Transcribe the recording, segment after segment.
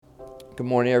Good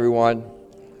morning, everyone.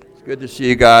 It's good to see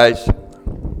you guys.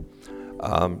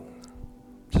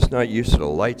 Just not used to the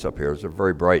lights up here. It's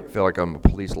very bright. I feel like I'm a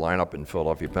police lineup in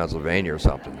Philadelphia, Pennsylvania or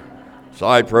something.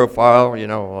 Side profile,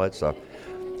 all that stuff.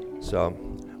 So,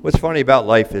 what's funny about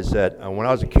life is that when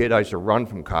I was a kid, I used to run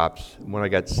from cops. When I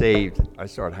got saved, I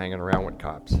started hanging around with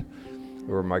cops. They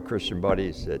were my Christian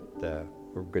buddies that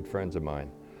were good friends of mine.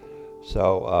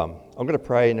 So I'm going to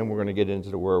pray, and then we're going to get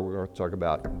into the Word. We're going to talk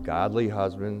about godly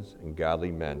husbands and godly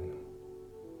men.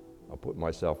 I'll put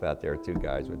myself out there too,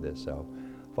 guys, with this. So,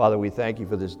 Father, we thank you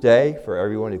for this day, for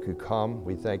everyone who could come.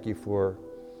 We thank you for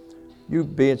you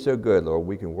being so good, Lord.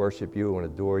 We can worship you and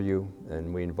adore you,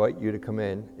 and we invite you to come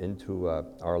into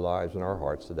our lives and our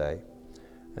hearts today.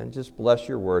 And just bless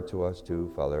your word to us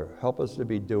too, Father. Help us to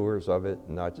be doers of it,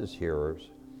 not just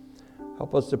hearers.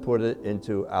 Help us to put it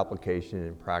into application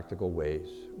in practical ways.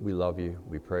 We love you.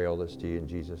 We pray all this to you in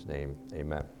Jesus' name.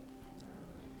 Amen.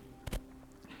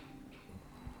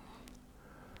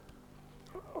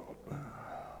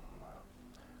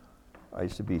 I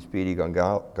used to be Speedy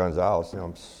Gonzalez. Now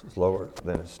I'm slower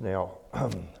than a snail.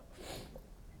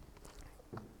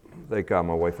 Thank God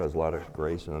my wife has a lot of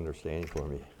grace and understanding for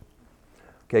me.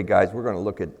 Okay, guys, we're going to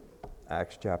look at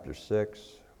Acts chapter 6.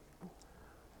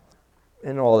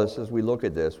 In all this, as we look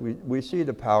at this, we see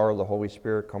the power of the Holy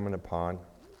Spirit coming upon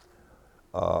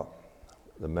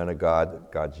the men of God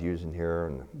that God's using here,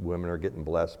 and women are getting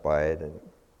blessed by it and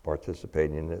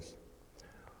participating in this.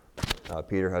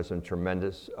 Peter has some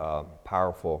tremendous,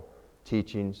 powerful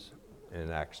teachings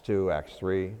in Acts 2, Acts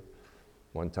 3.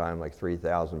 One time, like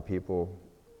 3,000 people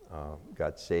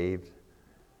got saved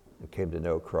and came to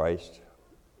know Christ.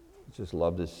 Just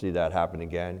love to see that happen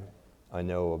again. I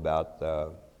know about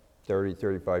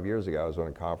 35 years ago, I was on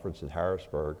a conference in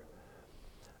Harrisburg,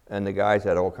 and the guys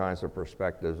had all kinds of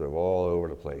perspectives of all over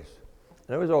the place.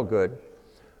 And it was all good.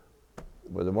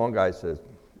 But the one guy says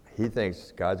he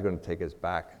thinks God's going to take us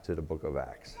back to the book of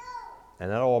Acts.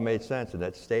 And that all made sense, and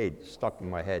that stuck in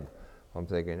my head. I'm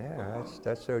thinking, yeah,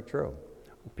 that's so true.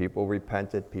 People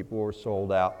repented, people were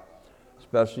sold out,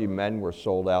 especially men were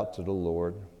sold out to the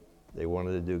Lord. They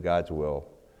wanted to do God's will.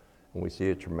 And we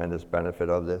see a tremendous benefit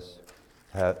of this.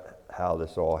 How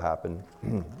this all happened.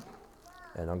 And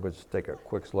I'm going to just take a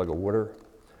quick slug of water,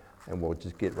 and we'll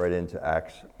just get right into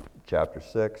Acts chapter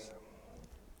 6.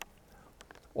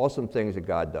 Awesome things that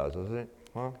God does, isn't it?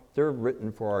 Huh? They're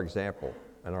written for our example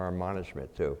and our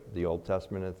admonishment too. The Old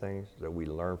Testament and things that we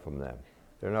learn from them.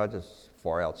 They're not just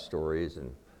far out stories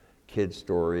and kid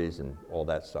stories and all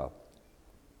that stuff.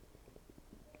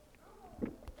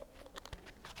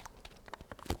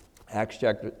 Acts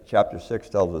chapter 6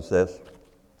 tells us this.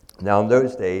 Now in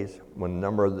those days, when the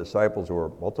number of disciples were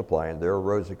multiplying, there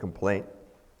arose a complaint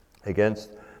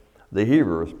against the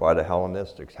Hebrews by the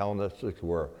Hellenistics. Hellenistics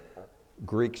were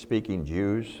Greek-speaking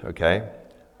Jews, okay,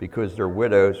 because their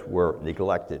widows were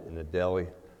neglected in the daily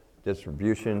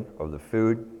distribution of the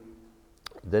food.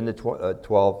 Then the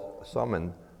 12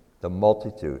 summoned the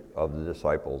multitude of the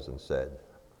disciples and said,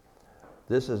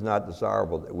 "This is not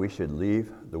desirable that we should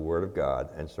leave the word of God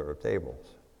and serve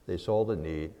tables." They saw the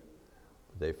need.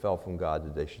 They felt from God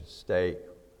that they should stay,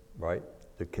 right,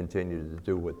 to continue to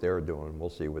do what they're doing. We'll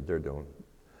see what they're doing,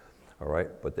 all right?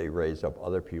 But they raised up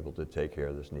other people to take care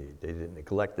of this need. They didn't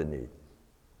neglect the need.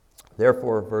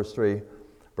 Therefore, verse 3,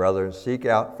 "Brethren, seek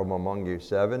out from among you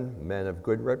 7 men of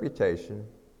good reputation."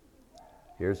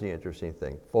 Here's the interesting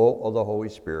thing. "Full of the Holy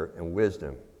Spirit and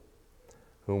wisdom,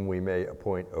 whom we may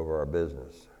appoint over our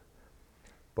business.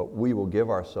 But we will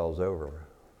give ourselves over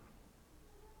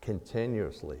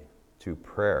continuously to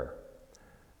prayer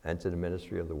and to the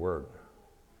ministry of the word."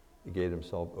 He gave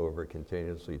himself over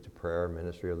continuously to prayer and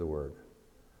ministry of the word.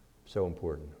 So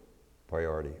important.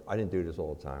 Priority. I didn't do this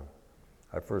all the time.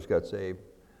 I first got saved.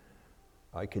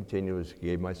 I continuously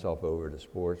gave myself over to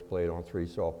sports, played on 3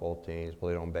 softball teams,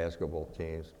 played on basketball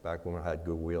teams. Back when I had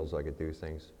good wheels, I could do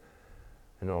things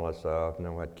and all that stuff. And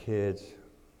then I had kids.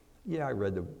 Yeah, I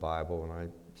read the Bible and I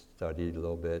studied a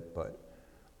little bit, but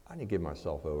I didn't give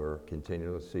myself over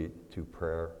continuously to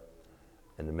prayer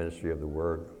and the ministry of the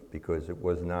word, because it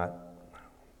was not,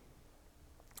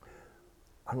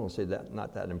 I don't want to say that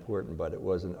not that important, but it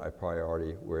wasn't a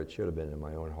priority where it should have been in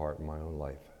my own heart and my own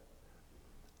life.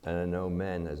 And I know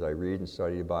men, as I read and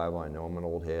study the Bible, I know I'm an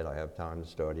old head, I have time to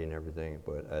study and everything,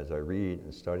 but as I read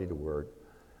and study the word,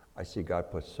 I see God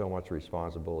put so much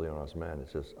responsibility on us men.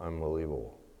 It's just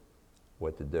unbelievable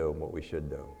what to do and what we should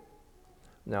do.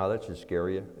 Now, that should scare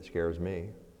you. It scares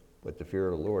me. But the fear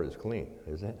of the Lord is clean,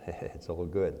 isn't it? It's all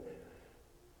good.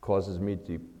 Causes me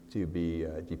to be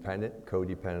dependent,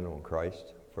 codependent on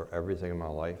Christ for everything in my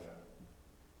life.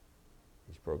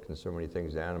 He's broken so many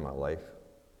things down in my life.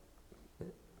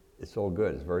 It's all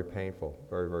good. It's very painful,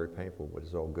 very, very painful, but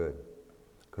it's all good.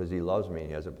 Because he loves me and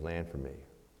he has a plan for me.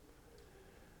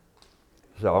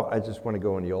 So I just want to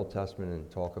go in the Old Testament and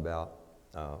talk about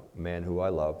a man who I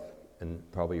love, and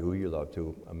probably who you love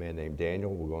too, a man named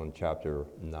Daniel. We'll go in chapter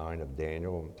 9 of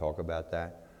Daniel and talk about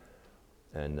that.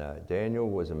 And Daniel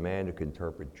was a man who could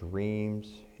interpret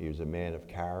dreams. He was a man of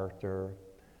character.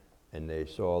 And they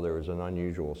saw there was an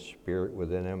unusual spirit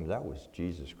within him. That was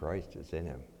Jesus Christ that's in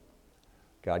him.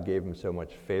 God gave him so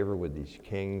much favor with these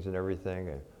kings and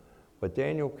everything. But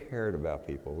Daniel cared about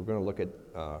people. We're going to look at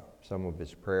some of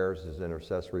his prayers, his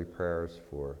intercessory prayers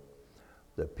for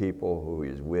the people who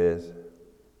he's with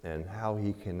and how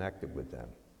he connected with them.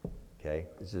 Okay,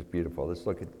 this is beautiful. Let's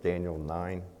look at Daniel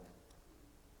 9.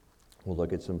 We'll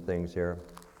look at some things here.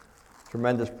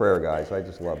 Tremendous prayer, guys. I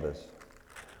just love this.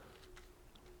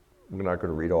 We're not going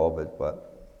to read all of it,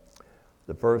 but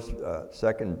the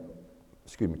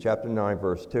chapter 9,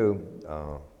 verse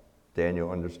 2, Daniel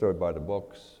understood by the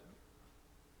books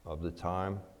of the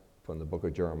time from the book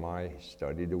of Jeremiah. He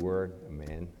studied the word, a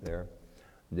man there.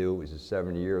 Knew it was his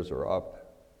 7 years or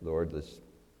up. Lord, let's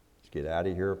get out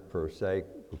of here, per se,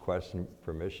 requesting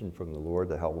permission from the Lord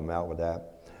to help him out with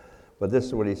that. But this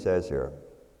is what he says here.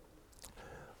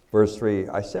 Verse 3,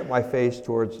 I set my face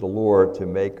towards the Lord to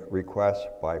make requests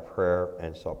by prayer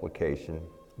and supplication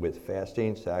with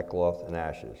fasting, sackcloth, and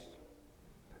ashes.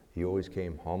 He always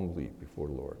came humbly before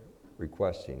the Lord,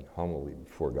 requesting humbly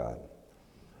before God.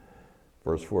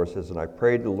 Verse 4 says, and I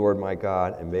prayed to the Lord my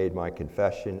God and made my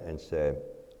confession and said,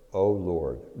 O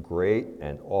Lord, great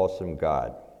and awesome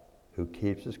God, who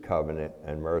keeps his covenant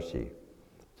and mercy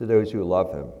to those who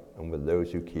love him and with those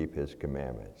who keep his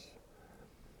commandments.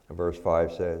 And verse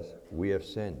 5 says, we have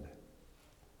sinned,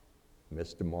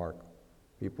 missed the mark.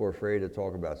 People are afraid to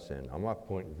talk about sin. I'm not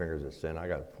pointing fingers at sin. I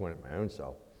got to point at my own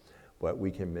self. But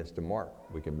we can miss the mark.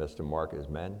 We can miss the mark as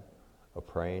men of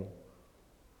praying,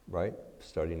 right?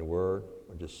 Studying the word,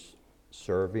 or just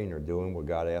serving or doing what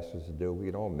God asks us to do. We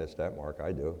can all miss that mark.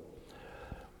 I do.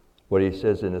 What he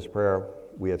says in his prayer,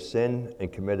 we have sinned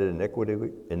and committed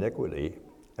iniquity,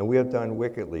 and we have done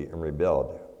wickedly and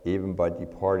rebelled, even by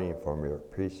departing from your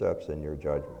precepts and your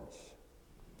judgments.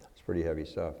 It's pretty heavy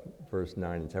stuff. Verse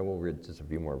 9 and 10, we'll read just a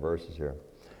few more verses here.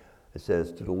 It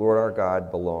says, to the Lord our God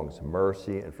belongs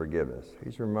mercy and forgiveness.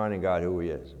 He's reminding God who he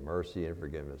is, mercy and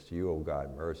forgiveness. To you, O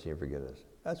God, mercy and forgiveness.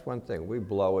 That's one thing. We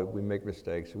blow it. We make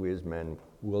mistakes. We as men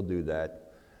will do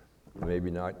that.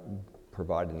 Maybe not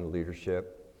providing the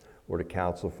leadership or the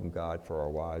counsel from God for our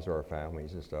wives or our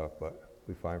families and stuff, but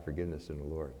we find forgiveness in the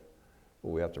Lord. But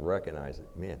we have to recognize it.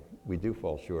 Man, we do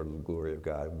fall short of the glory of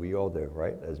God. We all do,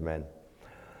 right, as men.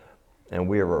 And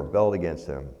we have rebelled against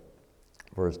him.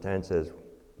 Verse 10 says,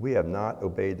 we have not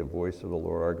obeyed the voice of the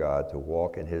Lord our God to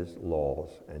walk in his laws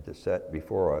and to set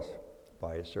before us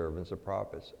by his servants the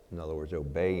prophets. In other words,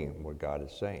 obeying what God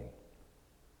is saying.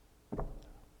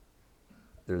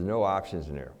 There's no options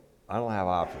in there. I don't have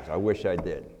options. I wish I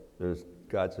did.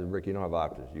 God says, Rick, you don't have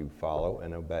options. You follow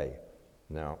and obey.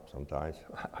 Now, sometimes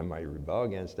I might rebel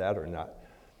against that or not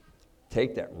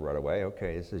take that right away.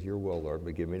 Okay, this is your will, Lord,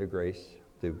 but give me the grace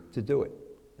to do it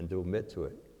and to admit to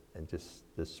it and just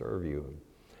to serve you and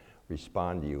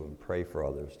respond to you and pray for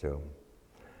others too.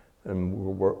 And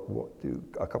we'll do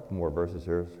a couple more verses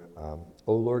here.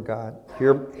 O Lord God,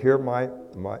 hear my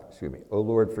O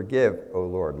Lord, forgive. O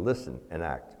Lord, listen and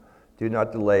act. Do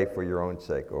not delay for your own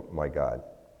sake, O my God,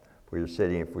 for your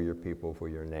city and for your people, for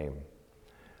your name.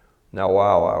 Now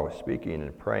while I was speaking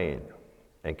and praying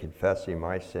and confessing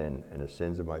my sin and the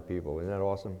sins of my people, isn't that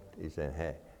awesome? He said,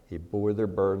 hey, he bore their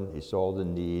burden. He saw the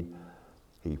need.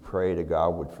 He prayed that God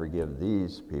would forgive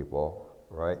these people,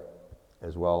 right,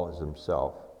 as well as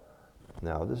himself.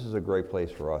 Now, this is a great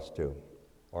place for us, too.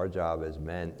 Our job as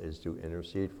men is to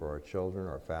intercede for our children,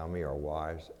 our family, our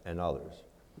wives, and others.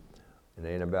 It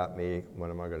ain't about me. When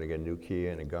am I going to get a new key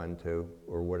and a gun, too,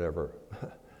 or whatever.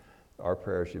 Our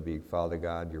prayer should be, Father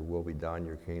God, your will be done,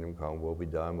 your kingdom come, will be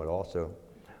done, but also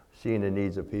seeing the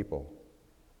needs of people.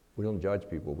 We don't judge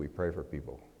people. We pray for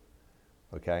people,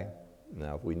 okay?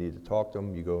 Now, if we need to talk to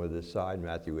them, you go to this side.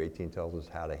 Matthew 18 tells us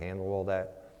how to handle all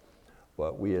that.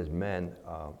 But we as men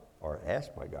are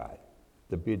asked by God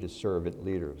to be the servant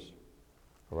leaders.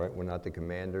 All right? We're not the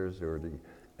commanders or the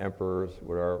emperors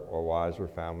with our wives or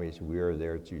families. We are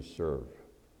there to serve.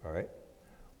 All right?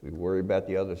 We worry about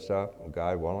the other stuff. Well,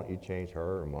 God, why don't you change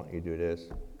her? And why don't you do this?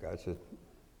 God says,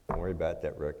 don't worry about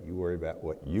that, Rick. You worry about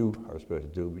what you are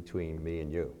supposed to do between me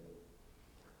and you.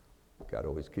 God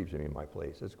always keeps me in my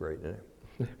place. That's great, isn't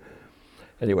it?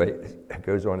 Anyway, it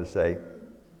goes on to say,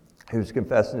 He was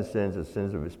confessing the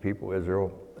sins of his people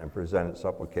Israel, and presented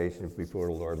supplications before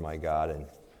the Lord my God. And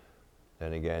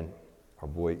then again, our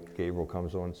boy Gabriel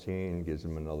comes on scene and gives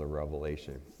him another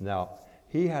revelation. Now,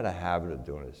 he had a habit of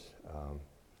doing this.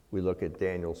 We look at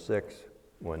Daniel 6,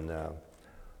 when,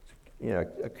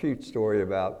 a cute story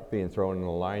about being thrown in the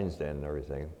lion's den and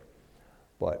everything.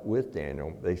 But with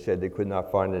Daniel, they said they could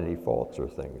not find any faults or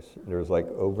things. There was like,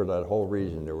 over that whole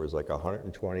region, there was like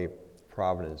 120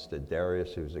 provinces to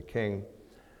Darius, who was a king,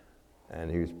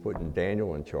 and he was putting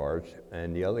Daniel in charge,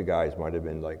 and the other guys might have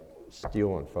been like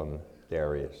stealing from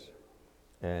Darius.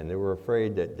 And they were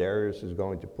afraid that Darius was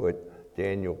going to put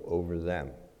Daniel over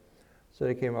them. So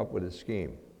they came up with a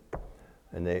scheme,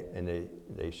 and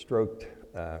they stroked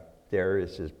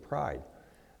Darius's pride.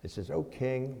 It says, "Oh,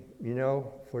 king,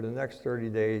 for the next 30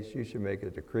 days, you should make a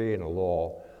decree and a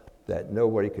law that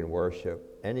nobody can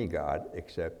worship any god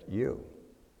except you."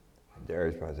 And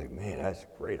Darius was like, "Man, that's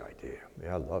a great idea.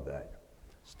 I love that."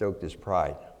 Stoked his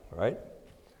pride, right?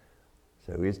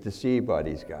 So he's deceived by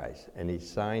these guys, and he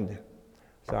signed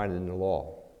it in the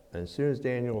law. And as soon as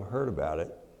Daniel heard about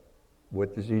it,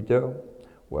 what does he do?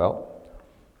 Well,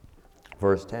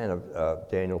 verse 10 of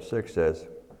Daniel 6 says,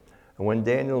 "And when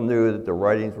Daniel knew that the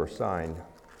writings were signed,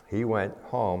 he went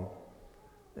home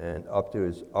and up to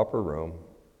his upper room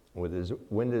with his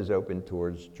windows open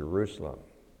towards Jerusalem.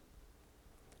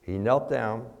 He knelt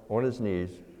down on his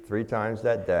knees 3 times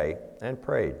that day and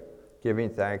prayed, giving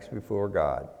thanks before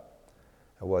God.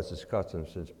 It was his custom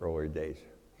since earlier days."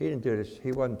 He didn't do this,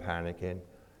 he wasn't panicking.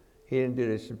 He didn't do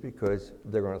this because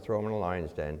they're going to throw him in a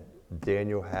lion's den.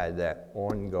 Daniel had that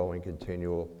ongoing,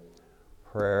 continual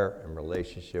prayer and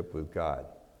relationship with God,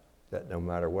 that no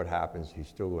matter what happens, he's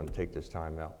still going to take this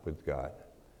time out with God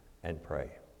and pray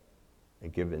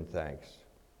and give him thanks.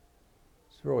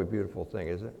 It's a really beautiful thing,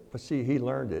 isn't it? But see, he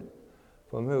learned it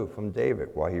from who? From David,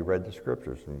 while he read the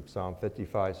scriptures from Psalm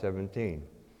 55:17.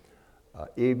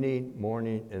 Evening,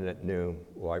 morning, and at noon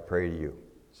will I pray to you,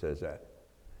 says that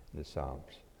in the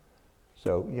Psalms.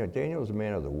 So, Daniel was a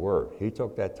man of the word. He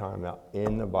took that time out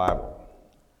in the Bible.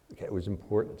 Okay, it was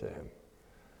important to him.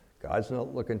 God's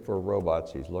not looking for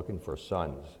robots. He's looking for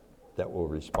sons that will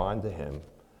respond to him,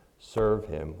 serve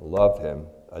him, love him,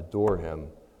 adore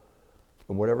him.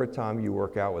 And whatever time you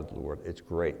work out with the Lord, it's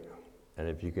great. And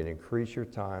if you can increase your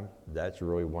time, that's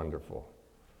really wonderful.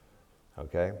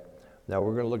 Okay? Now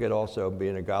we're going to look at also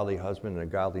being a godly husband and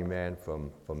a godly man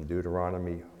from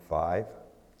Deuteronomy 5.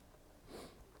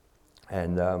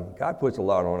 And God puts a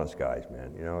lot on us guys,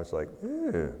 man. It's like,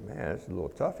 man, it's a little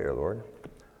tough here, Lord.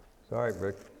 It's all right,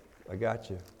 Rick. I got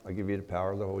you. I'll give you the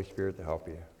power of the Holy Spirit to help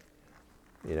you.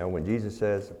 When Jesus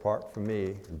says, apart from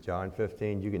me, in John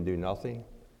 15, you can do nothing,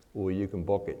 well, you can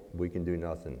book it. We can do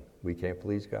nothing. We can't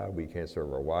please God. We can't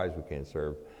serve our wives. We can't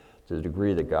serve to the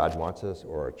degree that God wants us,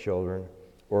 or our children,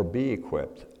 or be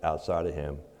equipped outside of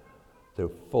him to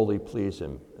fully please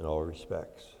him in all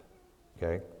respects.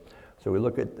 Okay? So we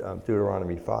look at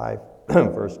Deuteronomy 5,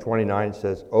 verse 29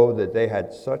 says, "Oh, that they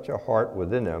had such a heart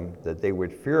within them that they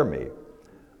would fear me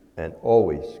and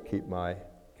always keep my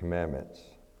commandments,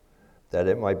 that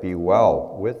it might be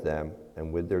well with them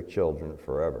and with their children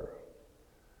forever."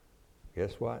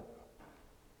 Guess what?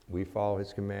 We follow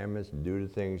his commandments, do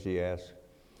the things he asks.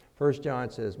 1 John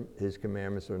says his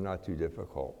commandments are not too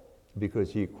difficult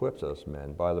because he equips us,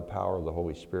 men, by the power of the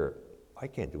Holy Spirit. I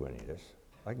can't do any of this.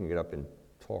 I can get up and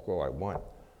talk all I want,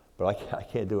 but I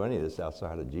can't do any of this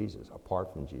outside of Jesus,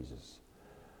 apart from Jesus.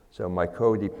 So my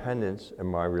codependence and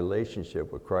my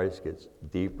relationship with Christ gets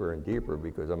deeper and deeper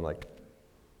because I'm like,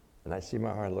 and I see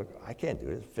my heart, look, I can't do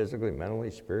this physically, mentally,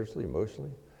 spiritually,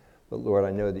 emotionally. But Lord,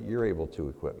 I know that you're able to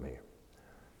equip me.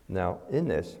 Now, in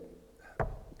this,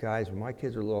 guys, when my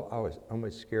kids were little, I was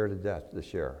almost scared to death to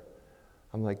share.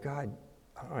 I'm like, God,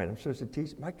 all right, I'm supposed to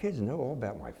teach. My kids know all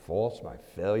about my faults, my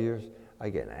failures. I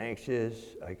get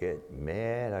anxious. I get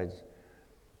mad.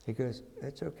 He goes,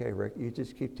 "It's okay, Rick. You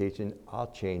just keep teaching.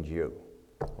 I'll change you."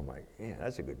 I'm like, yeah,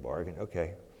 that's a good bargain.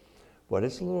 Okay. But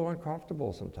it's a little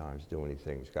uncomfortable sometimes doing these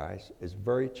things, guys. It's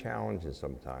very challenging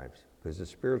sometimes because the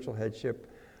spiritual headship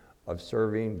of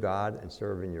serving God and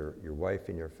serving your wife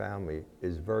and your family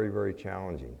is very, very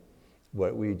challenging.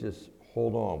 But we just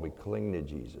hold on. We cling to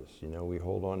Jesus. We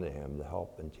hold on to him to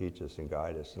help and teach us and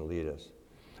guide us and lead us.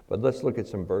 But let's look at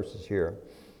some verses here.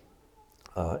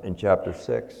 In chapter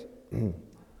 6,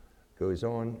 goes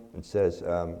on and says,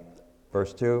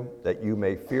 verse 2, "That you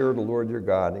may fear the Lord your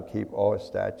God and keep all his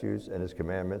statutes and his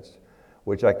commandments,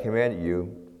 which I commanded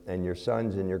you and your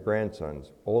sons and your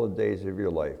grandsons all the days of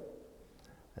your life,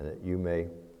 and that you may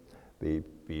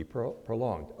be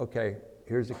prolonged." Okay,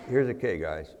 here's a key,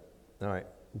 guys. All right,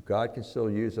 God can still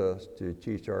use us to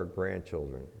teach our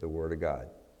grandchildren the Word of God.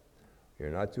 You're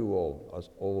not too old, us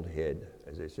old head,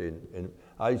 as they say. And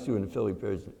I used to in the Philly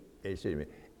prison, they say to me,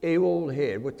 "Hey, old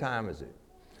head, what time is it?"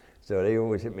 So they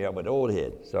always hit me up with old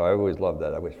head. So I always loved that.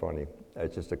 That was funny.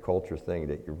 It's just a culture thing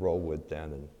that you roll with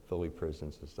down in Philly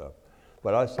prisons and stuff.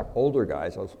 But us older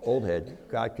guys, us old head,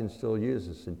 God can still use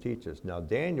us and teach us. Now,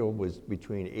 Daniel was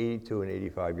between 82 and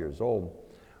 85 years old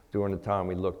during the time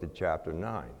we looked at chapter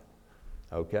 9.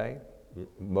 Okay?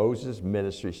 Moses'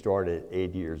 ministry started at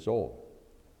 80 years old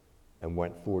and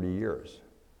went 40 years.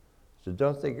 So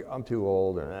don't think I'm too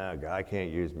old and God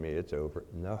can't use me, it's over.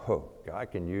 No,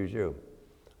 God can use you.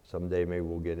 Someday maybe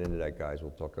we'll get into that, guys.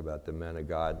 We'll talk about the men of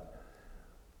God,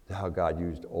 how God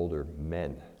used older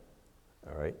men,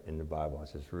 all right, in the Bible.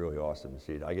 It's just really awesome to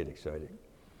see it. I get excited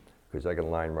because I can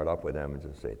line right up with them and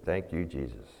just say, thank you,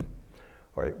 Jesus.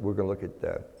 All right, we're going to look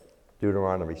at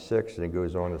Deuteronomy 6, and it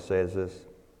goes on and says this.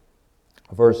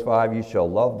 Verse 5, you shall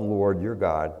love the Lord your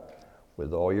God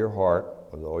with all your heart,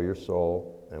 with all your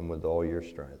soul, and with all your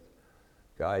strength.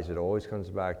 Guys, it always comes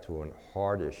back to a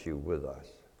heart issue with us.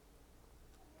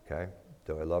 Okay?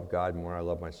 Do I love God more than I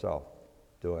love myself?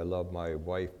 Do I love my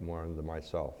wife more than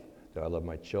myself? Do I love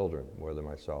my children more than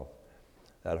myself?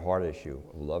 That heart issue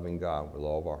of loving God with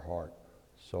all of our heart,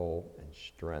 soul, and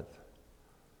strength.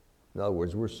 In other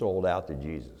words, we're sold out to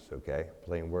Jesus, okay?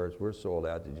 Plain words, we're sold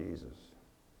out to Jesus.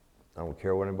 I don't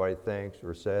care what anybody thinks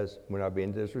or says. We're not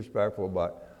being disrespectful,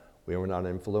 but we are not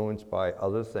influenced by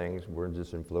other things. We're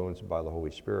just influenced by the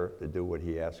Holy Spirit to do what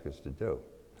He asks us to do,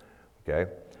 okay?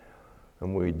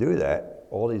 And when we do that,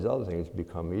 all these other things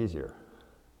become easier.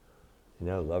 You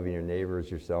know, loving your neighbor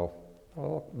as yourself.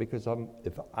 Well, because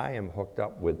if I am hooked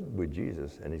up with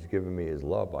Jesus and He's given me His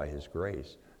love by His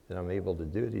grace, then I'm able to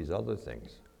do these other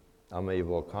things. I'm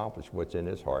able to accomplish what's in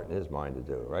His heart and His mind to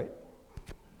do, right?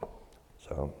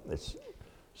 So it's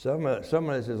some of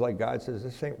this is like God says,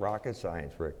 this ain't rocket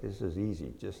science, Rick. This is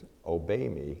easy. Just obey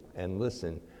me and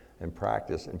listen and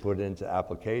practice and put it into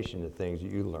application the things that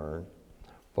you learn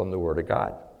from the Word of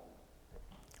God.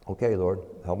 Okay, Lord,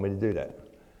 help me to do that.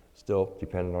 Still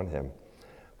dependent on Him.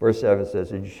 Verse 7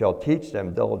 says, and you shall teach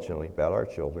them diligently about our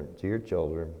children, to your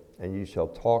children, and you shall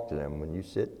talk to them when you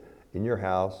sit in your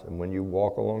house, and when you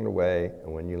walk along the way,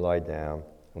 and when you lie down,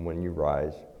 and when you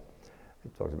rise. He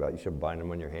talks about you should bind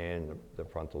them on your hand, the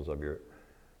frontals of your...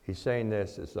 He's saying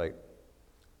this, it's like,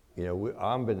 you know,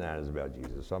 I'm bananas about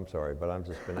Jesus. I'm sorry, but I'm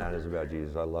just bananas about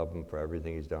Jesus. I love Him for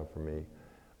everything He's done for me.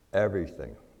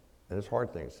 Everything. And it's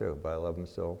hard things too, but I love Him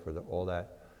still for all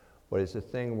that. But it's a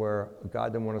thing where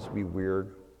God didn't want us to be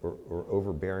weird or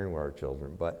overbearing with our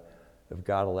children. But if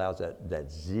God allows that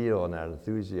zeal and that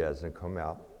enthusiasm to come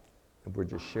out, and we're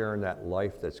just sharing that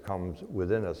life that comes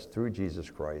within us through Jesus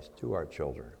Christ to our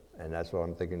children. And that's what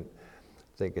I'm thinking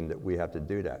that we have to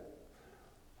do that.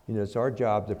 You know, it's our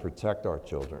job to protect our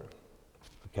children,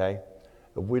 okay?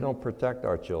 If we don't protect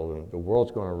our children, the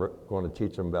world's going to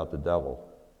teach them about the devil.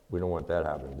 We don't want that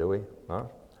happening, do we? Huh?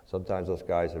 Sometimes us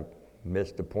guys have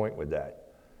missed the point with that.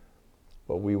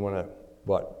 But we want to,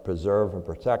 preserve and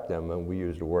protect them, and we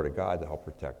use the Word of God to help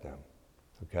protect them,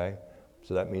 okay?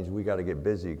 So that means we got to get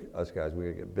busy, us guys, we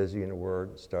got to get busy in the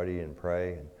Word, study and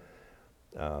pray,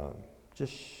 and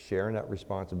just sharing that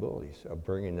responsibilities of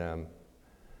bringing them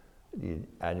the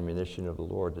admonition of the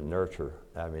Lord, the nurture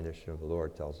admonition of the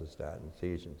Lord tells us that in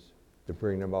Ephesians, to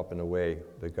bring them up in the way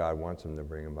that God wants them to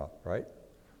bring them up, right?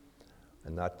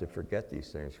 And not to forget these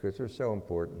things, because they're so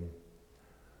important.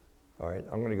 All right,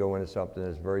 I'm going to go into something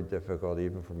that's very difficult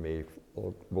even for me.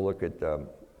 We'll look at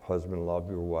husband, love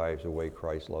your wives the way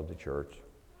Christ loved the church.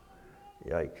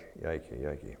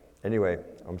 Yikey. Anyway,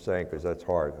 I'm saying, because that's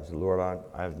hard. I said, Lord,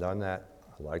 I have done that.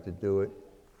 I like to do it.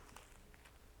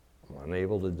 I'm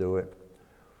unable to do it.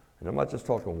 And I'm not just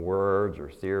talking words or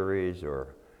theories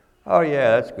or, oh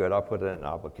yeah, that's good, I'll put it in an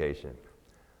application.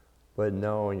 But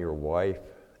knowing your wife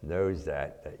knows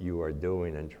that you are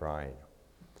doing and trying.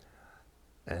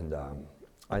 And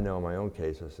I know in my own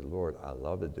case, I said, Lord, I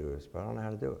love to do this, but I don't know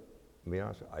how to do it. To be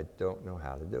honest, I don't know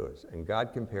how to do this. And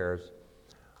God compares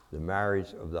the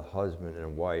marriage of the husband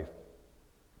and wife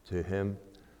to Him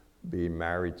being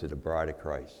married to the bride of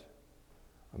Christ.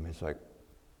 I mean, it's like,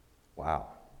 wow.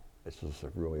 It's just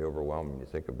really overwhelming when you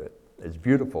think of it. It's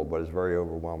beautiful, but it's very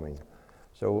overwhelming.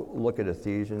 So look at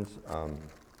Ephesians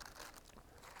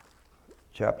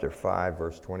chapter 5,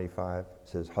 verse 25. It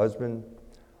says, husband,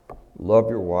 love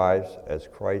your wives as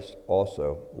Christ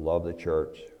also loved the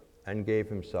church and gave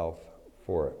Himself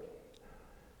for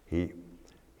it.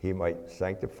 He might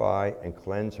sanctify and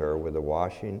cleanse her with the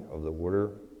washing of the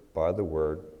water by the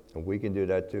word. And we can do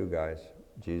that too, guys,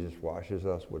 Jesus washes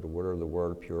us with the water of the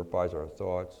Word, purifies our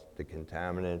thoughts, the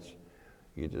contaminants.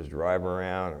 You just drive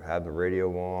around or have the radio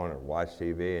on or watch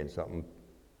TV and something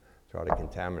try to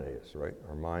contaminate us, right?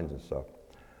 Our minds and stuff.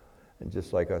 And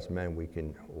just like us men, we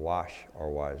can wash our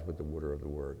wives with the water of the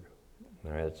Word.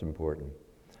 All right, that's important.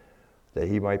 That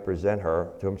he might present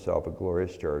her to himself a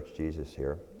glorious church, Jesus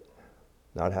here,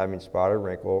 not having spot or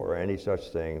wrinkle or any such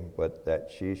thing, but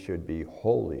that she should be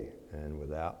holy and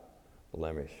without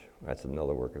blemish. That's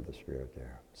another work of the Spirit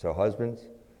there. So husbands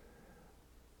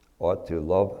ought to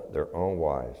love their own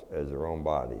wives as their own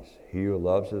bodies. He who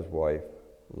loves his wife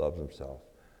loves himself.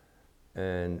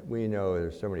 And we know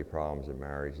there's so many problems in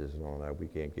marriages and all that. We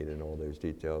can't get into all those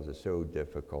details. It's so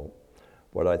difficult.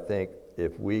 But I think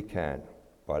if we can,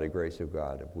 by the grace of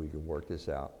God, if we can work this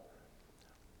out,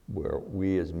 where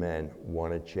we as men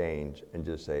want to change and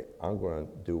just say, I'm going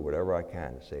to do whatever I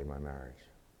can to save my marriage.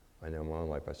 I know in my own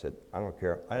life, I said, I don't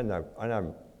care. There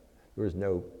was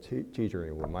no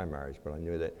teetering with my marriage, but I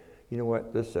knew that, you know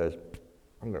what, this says,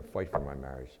 I'm going to fight for my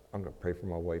marriage. I'm going to pray for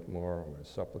my wife more. I'm going to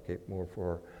supplicate more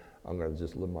for her. I'm going to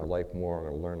just live my life more. I'm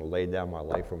going to learn to lay down my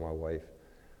life for my wife.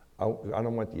 I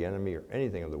don't want the enemy or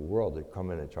anything of the world to come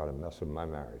in and try to mess with my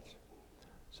marriage.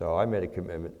 So I made a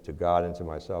commitment to God and to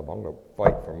myself. I'm going to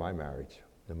fight for my marriage,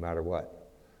 no matter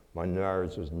what. My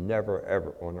marriage was never,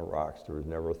 ever on the rocks. There was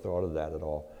never a thought of that at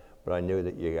all. But I knew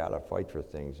that you got to fight for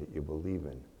things that you believe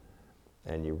in.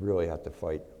 And you really have to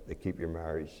fight to keep your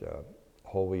marriage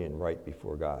holy and right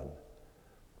before God.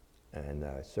 And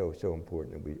so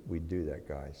important that we do that,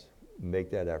 guys. Make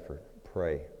that effort.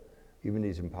 Pray. Even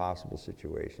these impossible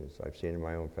situations, I've seen in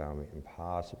my own family,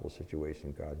 impossible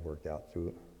situations God worked out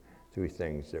through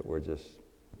things that were just,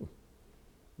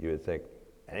 you would think,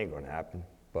 it ain't going to happen.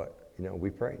 But, you know, we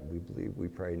prayed. We believed, we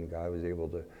prayed, and God was able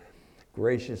to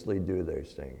graciously do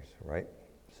those things, right?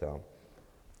 So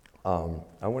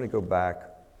I want to go back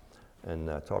and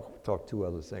talk two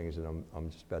other things, and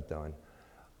I'm just about done.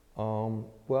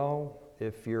 Well,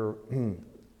 if you're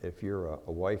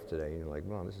a wife today, and you're like,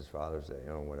 well, this is Father's Day,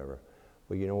 whatever.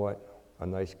 Well, you know what? A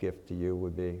nice gift to you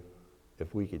would be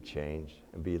if we could change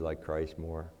and be like Christ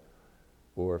more,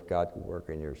 or if God could work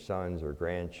in your sons or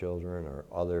grandchildren or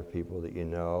other people that you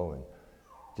know, and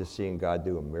just seeing God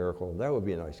do a miracle. That would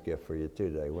be a nice gift for you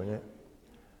too today, wouldn't it?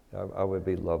 That would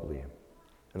be lovely.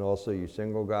 And also you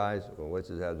single guys, well, what's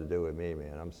this have to do with me,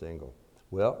 man? I'm single.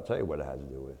 Well, I'll tell you what it has to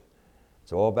do with.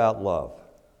 It's all about love.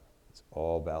 It's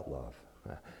all about love.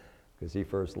 Because he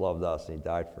first loved us and he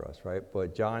died for us, right?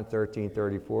 But John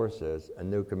 13:34 says, a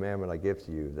new commandment I give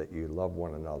to you, that you love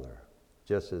one another,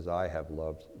 just as I have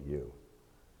loved you.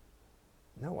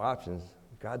 No options.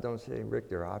 God don't say, Rick,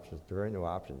 there are options. There ain't no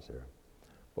options there.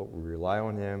 But we rely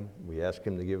on him. We ask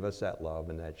him to give us that love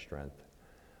and that strength.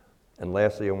 And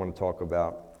lastly, I want to talk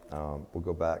about, we'll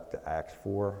go back to Acts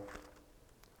 4,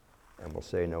 and we'll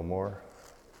say no more.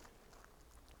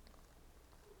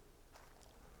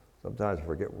 Sometimes I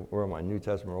forget where am I, New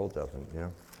Testament or Old Testament, you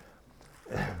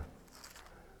know?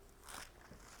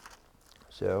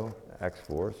 So, Acts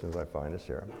 4, as soon as I find this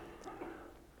here.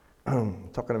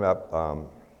 Talking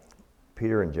about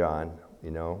Peter and John,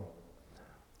 you know,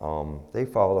 they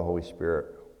follow the Holy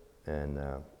Spirit. And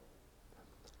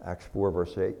Acts 4,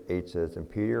 verse 8 says, and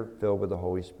Peter, filled with the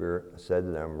Holy Spirit, said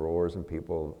to them, rulers and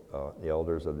people, the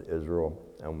elders of Israel,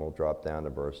 and we'll drop down to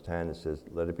verse 10. It says,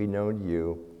 let it be known to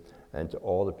you and to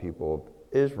all the people of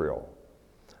Israel,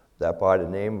 that by the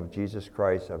name of Jesus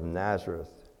Christ of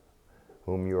Nazareth,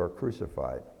 whom you are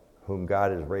crucified, whom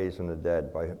God has raised from the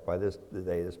dead, by this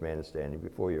day this man is standing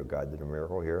before you. God did a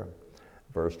miracle here.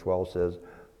 Verse 12 says,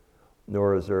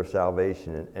 nor is there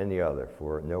salvation in any other,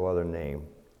 for no other name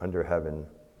under heaven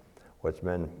which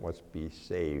men must be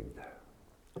saved.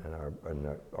 And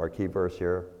our key verse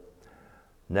here,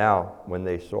 now when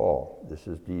they saw, this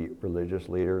is the religious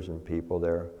leaders and people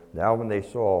there, now when they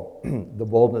saw the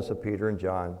boldness of Peter and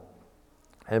John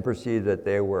and perceived that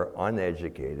they were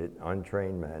uneducated,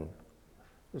 untrained men,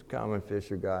 just common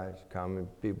fisher guys, common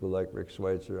people like Rick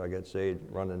Schweitzer, I get saved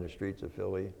running the streets of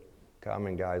Philly,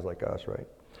 common guys like us, right?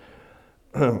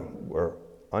 Were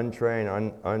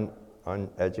untrained,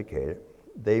 uneducated.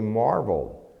 They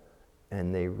marveled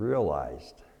and they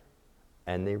realized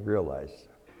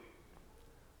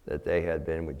that they had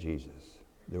been with Jesus.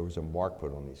 There was a mark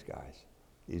put on these guys.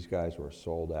 These guys were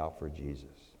sold out for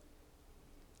Jesus.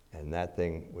 And that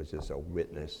thing was just a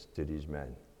witness to these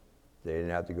men. They didn't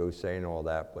have to go saying all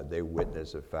that, but they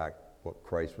witnessed the fact what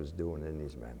Christ was doing in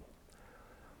these men.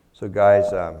 So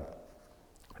guys,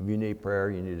 if you need prayer,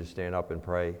 you need to stand up and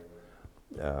pray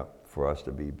for us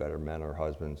to be better men or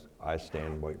husbands. I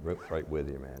stand right with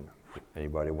you, man.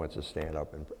 Anybody wants to stand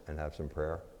up and have some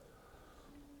prayer?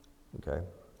 Okay.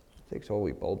 It takes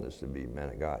holy boldness to be men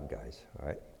of God, guys. All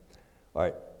right. All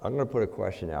right. I'm going to put a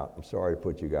question out. I'm sorry to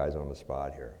put you guys on the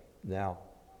spot here. Now,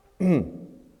 the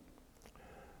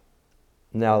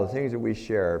things that we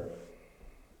share,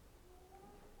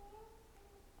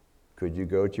 could you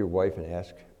go to your wife and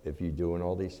ask if you're doing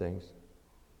all these things?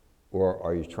 Or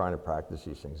are you trying to practice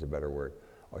these things, a better word?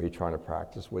 Are you trying to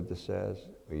practice what this says?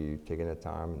 Are you taking the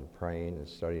time and praying and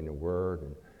studying the Word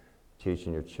and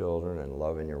teaching your children and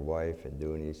loving your wife and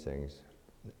doing these things?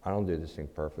 I don't do this thing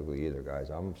perfectly either, guys.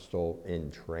 I'm still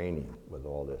in training with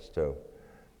all this too.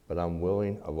 But I'm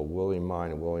willing, of a willing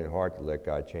mind and willing heart, to let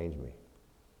God change me.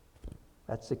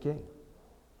 That's the key.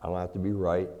 I don't have to be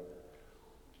right.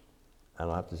 I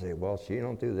don't have to say, well, she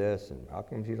don't do this, and how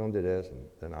come she don't do this, and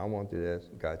then I won't do this.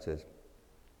 God says,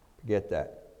 forget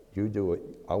that. You do what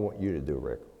I want you to do,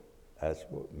 Rick. That's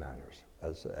what matters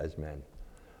as men.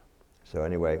 So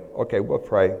anyway, okay, we'll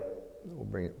pray.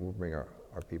 We'll bring our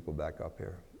people back up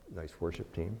here. Nice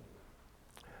worship team.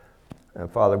 And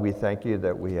Father, we thank you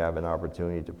that we have an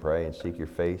opportunity to pray and seek your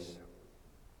face.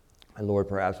 And Lord,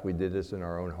 perhaps we did this in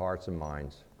our own hearts and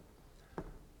minds,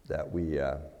 that we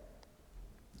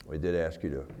did ask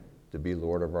you to be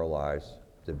Lord of our lives,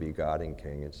 to be God and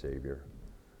King and Savior.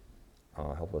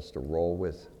 Help us to roll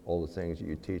with all the things that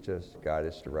you teach us, guide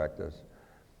us, direct us.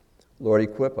 Lord,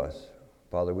 equip us.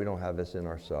 Father, we don't have this in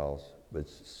ourselves, but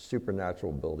it's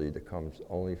supernatural ability that comes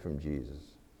only from Jesus.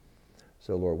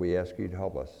 So, Lord, we ask you to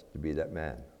help us to be that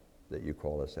man that you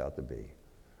call us out to be.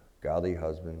 Godly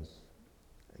husbands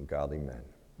and godly men.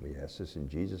 We ask this in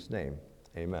Jesus' name.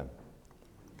 Amen.